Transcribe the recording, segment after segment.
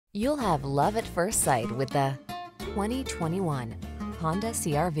You'll have love at first sight with the 2021 Honda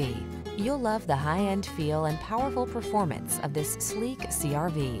CR-V. You'll love the high-end feel and powerful performance of this sleek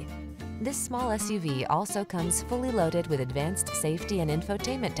CR-V. This small SUV also comes fully loaded with advanced safety and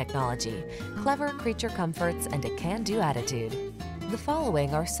infotainment technology, clever creature comforts, and a can-do attitude. The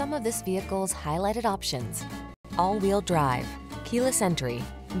following are some of this vehicle's highlighted options: all-wheel drive, keyless entry,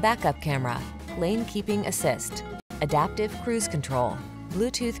 backup camera, lane keeping assist, adaptive cruise control,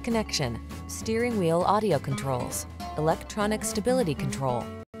 Bluetooth connection, steering wheel audio controls, electronic stability control,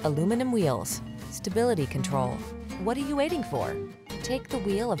 aluminum wheels, stability control. What are you waiting for? Take the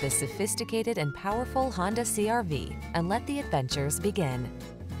wheel of this sophisticated and powerful Honda CR-V and let the adventures begin.